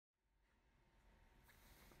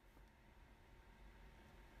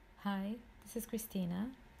Hi, this is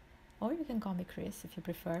Christina, or you can call me Chris if you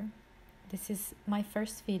prefer. This is my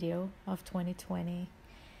first video of 2020,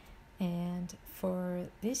 and for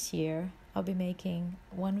this year, I'll be making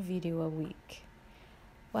one video a week.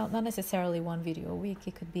 Well, not necessarily one video a week,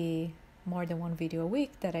 it could be more than one video a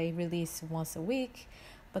week that I release once a week,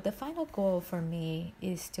 but the final goal for me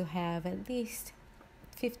is to have at least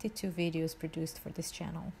 52 videos produced for this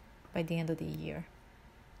channel by the end of the year.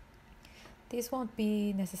 These won't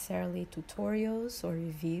be necessarily tutorials or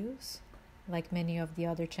reviews like many of the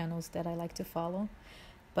other channels that I like to follow,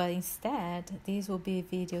 but instead these will be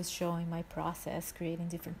videos showing my process creating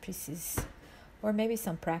different pieces or maybe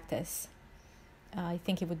some practice. I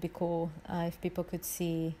think it would be cool if people could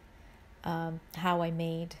see how I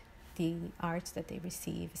made the art that they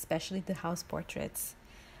receive, especially the house portraits.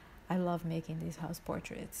 I love making these house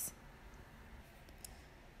portraits.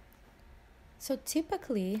 So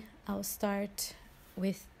typically, I'll start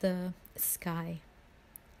with the sky.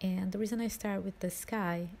 And the reason I start with the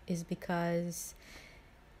sky is because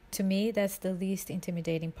to me, that's the least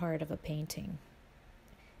intimidating part of a painting.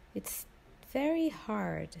 It's very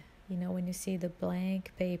hard, when you see the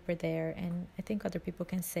blank paper there, and I think other people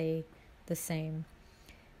can say the same.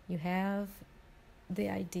 You have the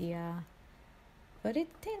idea, but it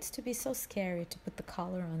tends to be so scary to put the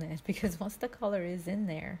color on it because once the color is in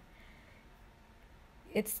there,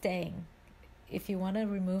 it's staying. If you want to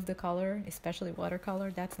remove the color, especially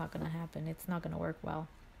watercolor, that's not going to happen. It's not going to work well,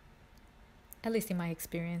 at least in my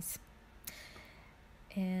experience.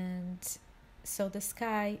 And so the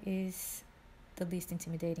sky is the least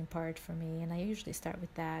intimidating part for me, and I usually start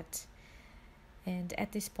with that. And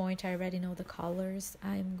at this point, I already know the colors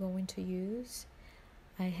I'm going to use.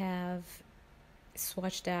 I have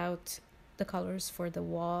swatched out the colors for the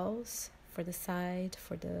walls, for the side,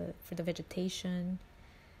 for the vegetation,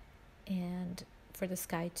 and for the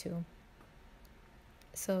sky too.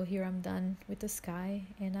 So here I'm done with the sky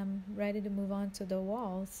and I'm ready to move on to the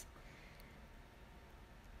walls.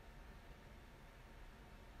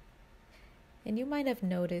 And you might have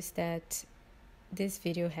noticed that this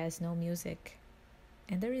video has no music,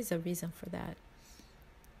 and there is a reason for that.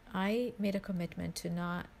 I made a commitment to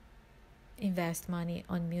not invest money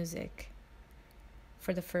on music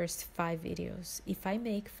for the first 5 videos. If I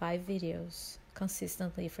make 5 videos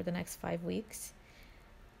consistently for the next 5 weeks,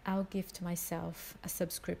 I'll give to myself a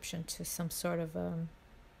subscription to some sort of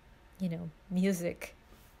music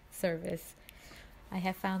service. I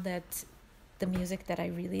have found that the music that I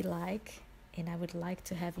really like and I would like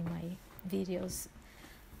to have in my videos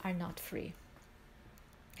are not free.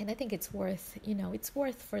 And I think it's worth, it's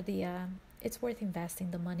worth investing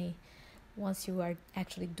the money once you are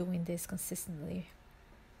actually doing this consistently.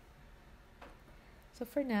 So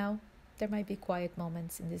for now, there might be quiet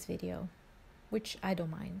moments in this video, which I don't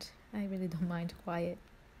mind. I really don't mind quiet.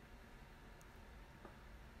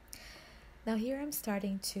 Now here I'm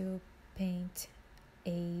starting to paint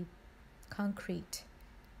a concrete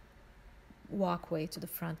walkway to the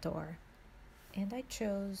front door. And I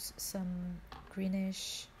chose some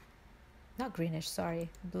bluish,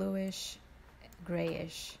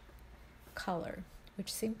 grayish color,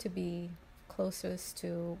 which seemed to be closest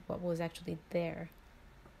to what was actually there.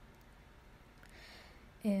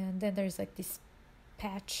 And then there's like this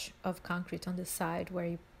patch of concrete on the side where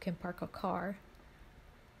you can park a car,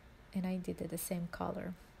 and I did it the same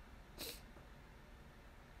color.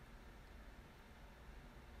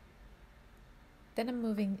 Then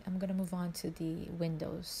I'm gonna move on to the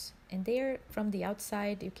windows, and there from the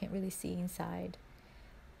outside you can't really see inside,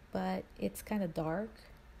 but it's kind of dark,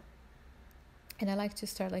 and I like to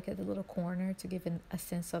start like at the little corner to give a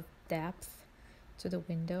sense of depth to the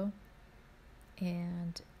window.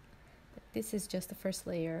 And this is just the first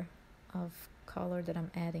layer of color that I'm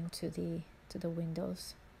adding to the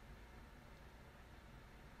windows.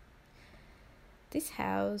 This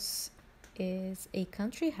house is a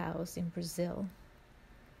country house in Brazil,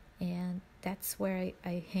 and that's where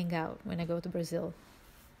I hang out when I go to Brazil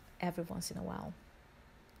every once in a while.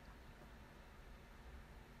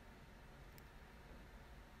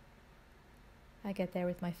 I get there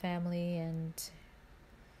with my family and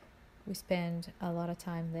we spend a lot of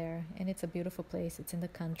time there, and it's a beautiful place. It's in the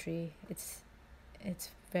country. It's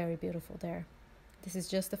very beautiful there. This is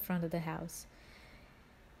just the front of the house.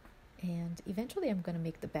 And eventually I'm going to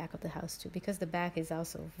make the back of the house too, because the back is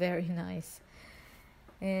also very nice.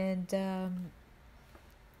 And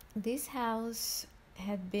this house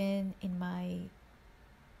had been in my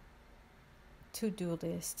to-do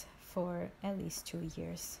list for at least 2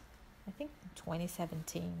 years. I think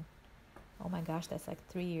 2017. Oh my gosh, that's like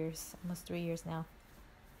 3 years, almost 3 years now.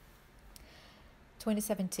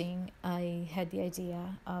 2017, I had the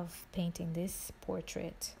idea of painting this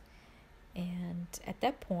portrait. And at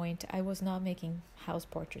that point, I was not making house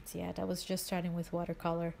portraits yet. I was just starting with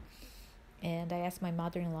watercolor. And I asked my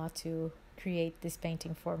mother-in-law to create this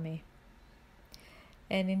painting for me.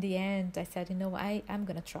 And in the end, I said, I'm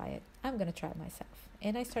going to try it. I'm going to try it myself.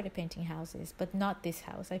 And I started painting houses, but not this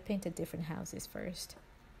house. I painted different houses first.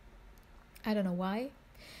 I don't know why.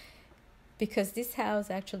 Because this house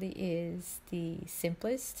actually is the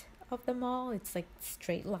simplest of them all. It's like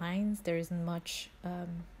straight lines. There isn't much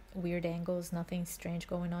weird angles, nothing strange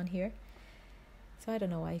going on here. So I don't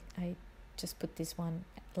know. I just put this one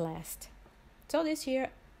last. So this year,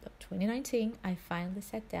 2019, I finally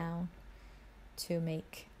sat down to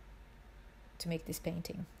make this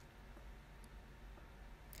painting.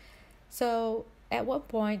 So at one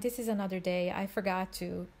point, this is another day, I forgot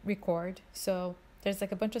to record. So there's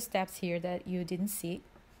like a bunch of steps here that you didn't see.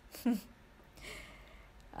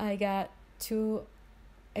 I got too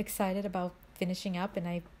excited about finishing up and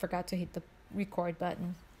I forgot to hit the record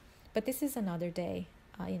button. But this is another day.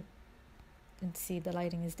 And see, the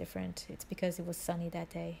lighting is different. It's because it was sunny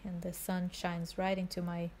that day and the sun shines right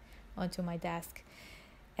onto my desk.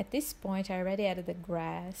 At this point, I already added the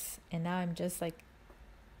grass and now I'm just like,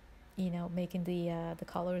 making the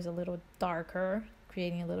colors a little darker,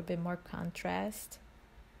 creating a little bit more contrast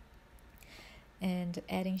and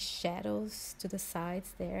adding shadows to the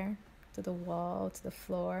sides there, to the wall, to the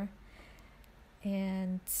floor.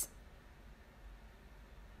 And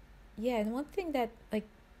yeah, and one thing that like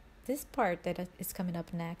this part that is coming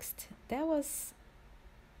up next, that was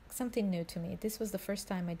something new to me. This was the first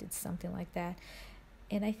time I did something like that.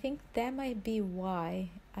 And I think that might be why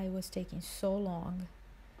I was taking so long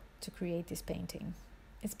to create this painting.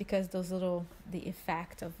 It's because the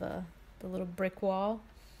effect of the little brick wall,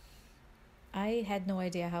 I had no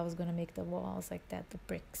idea how I was going to make the walls like that, the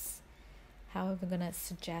bricks. How am I going to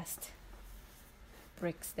suggest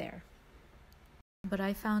bricks there? But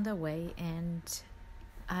I found a way, and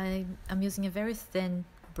I'm using a very thin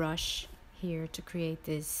brush here to create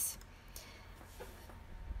the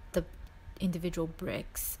individual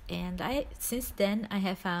bricks. And since then I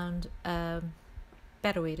have found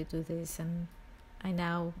better way to do this, and I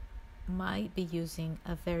now might be using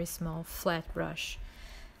a very small flat brush.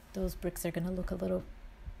 Those bricks are going to look a little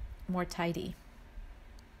more tidy.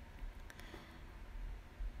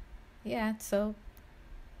 Yeah, so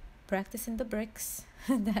practicing the bricks.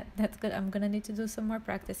 That's good. I'm going to need to do some more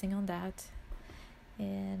practicing on that.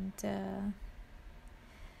 And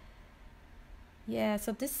yeah,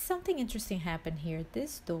 so this something interesting happened here.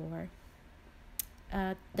 This door,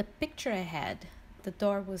 the picture I had, the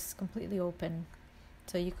door was completely open,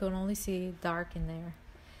 so you could only see dark in there.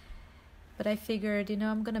 But I figured,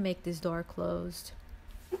 I'm gonna make this door closed.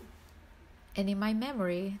 And in my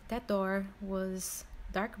memory, that door was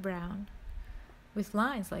dark brown with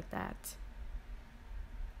lines like that.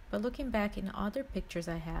 But looking back in other pictures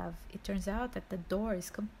I have, it turns out that the door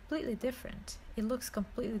is completely different. It looks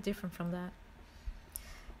completely different from that.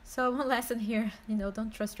 So one lesson here,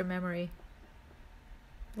 don't trust your memory.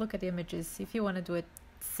 Look at images. If you want to do it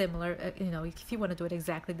similar, if you want to do it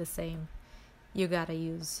exactly the same, you gotta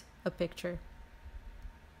use a picture.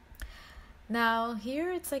 Now here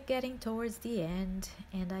it's like getting towards the end,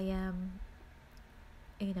 and I am,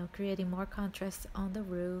 creating more contrast on the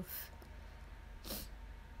roof.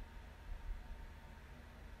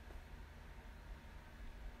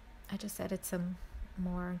 I just added some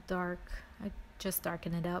more dark. I just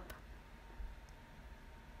darken it up.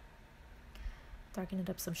 Darken it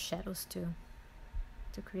up some shadows too,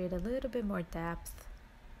 to create a little bit more depth.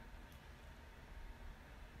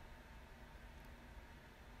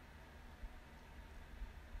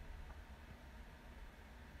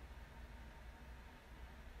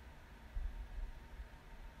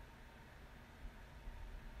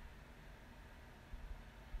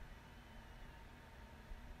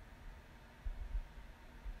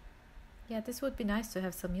 Yeah, this would be nice to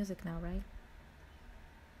have some music now, right?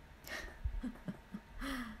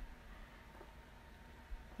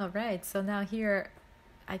 Alright, so now here,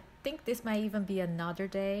 I think this might even be another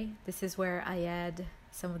day. This is where I add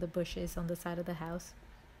some of the bushes on the side of the house.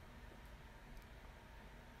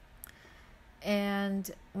 And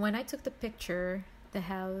when I took the picture, the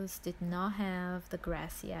house did not have the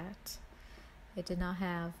grass yet. It did not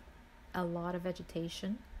have a lot of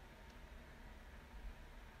vegetation.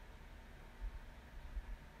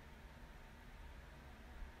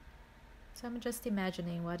 So I'm just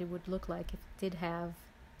imagining what it would look like if it did have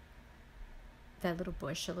that little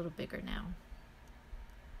bush a little bigger now.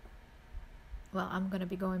 Well, I'm gonna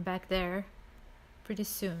be going back there pretty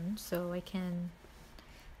soon, so I can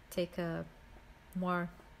take a more,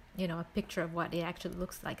 a picture of what it actually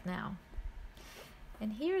looks like now.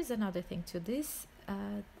 And here's another thing too. This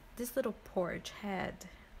little porch had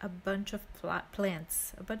a bunch of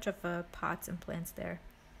plants, a bunch of pots and plants there.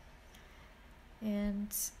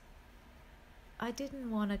 And I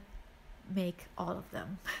didn't want to make all of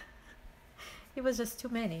them. It was just too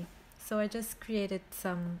many. So I just created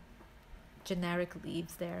some generic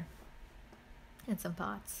leaves there and some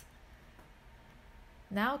pots.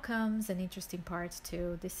 Now comes an interesting part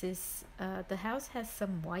too. This is, the house has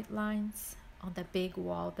some white lines on the big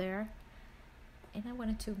wall there, and I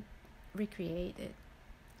wanted to recreate it.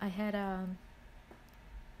 I had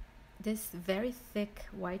this very thick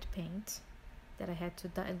white paint that I had to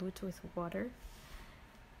dilute with water,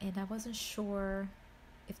 and I wasn't sure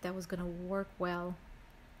if that was gonna work well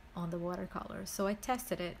on the watercolor, so I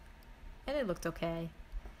tested it and it looked okay.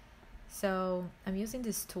 So I'm using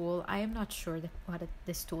this tool. I am not sure what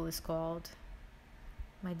this tool is called.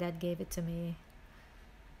 My dad gave it to me,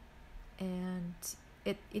 and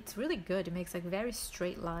it's really good. It makes like very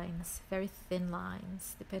straight lines, very thin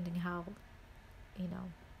lines, depending how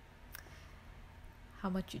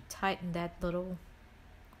much you tighten that little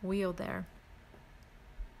wheel there.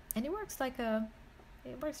 And it works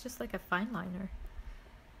just like a fine liner.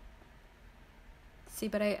 See,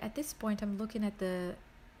 but at this point I'm looking at the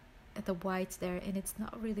whites there, and it's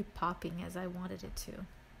not really popping as I wanted it to.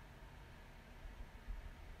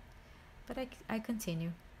 But I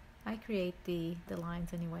continue. I create the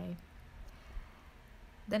lines anyway.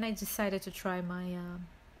 Then I decided to try my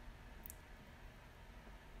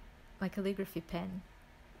calligraphy pen,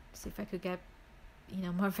 see if I could get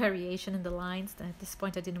more variation in the lines. At this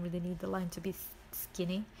point I didn't really need the line to be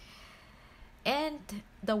skinny, and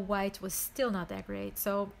the white was still not that great,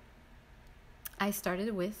 so I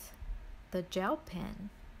started with the gel pen,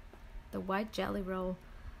 the white jelly roll,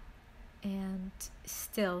 and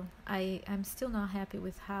still I'm still not happy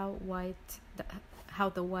with how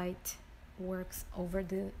the white works over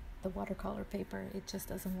the watercolor paper. It just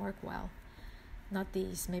doesn't work well. Not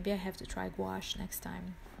these. Maybe I have to try gouache next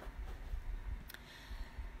time.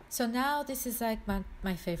 So now this is like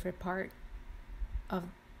my favorite part of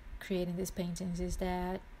creating these paintings, is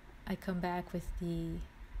that I come back with the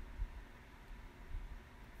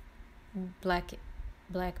black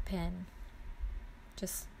pen,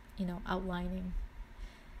 just outlining.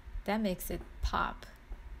 That makes it pop,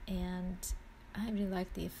 and I really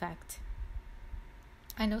like the effect.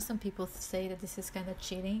 I know some people say that this is kind of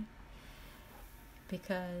cheating,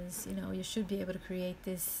 because you should be able to create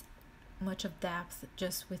this much of depth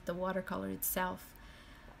just with the watercolor itself,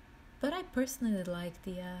 but I personally like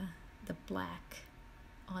the black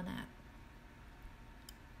on it.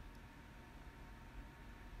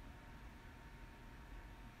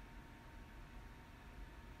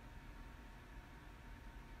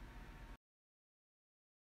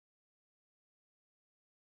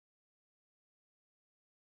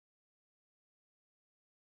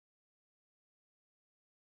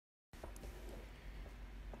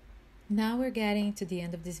 Now we're getting to the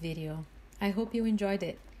end of this video. I hope you enjoyed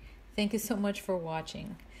it. Thank you so much for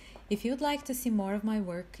watching. If you'd like to see more of my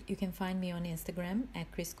work, you can find me on Instagram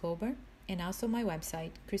at Chris Colber, and also my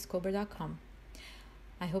website, chriscolber.com.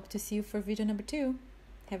 I hope to see you for video number 2.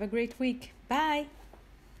 Have a great week. Bye!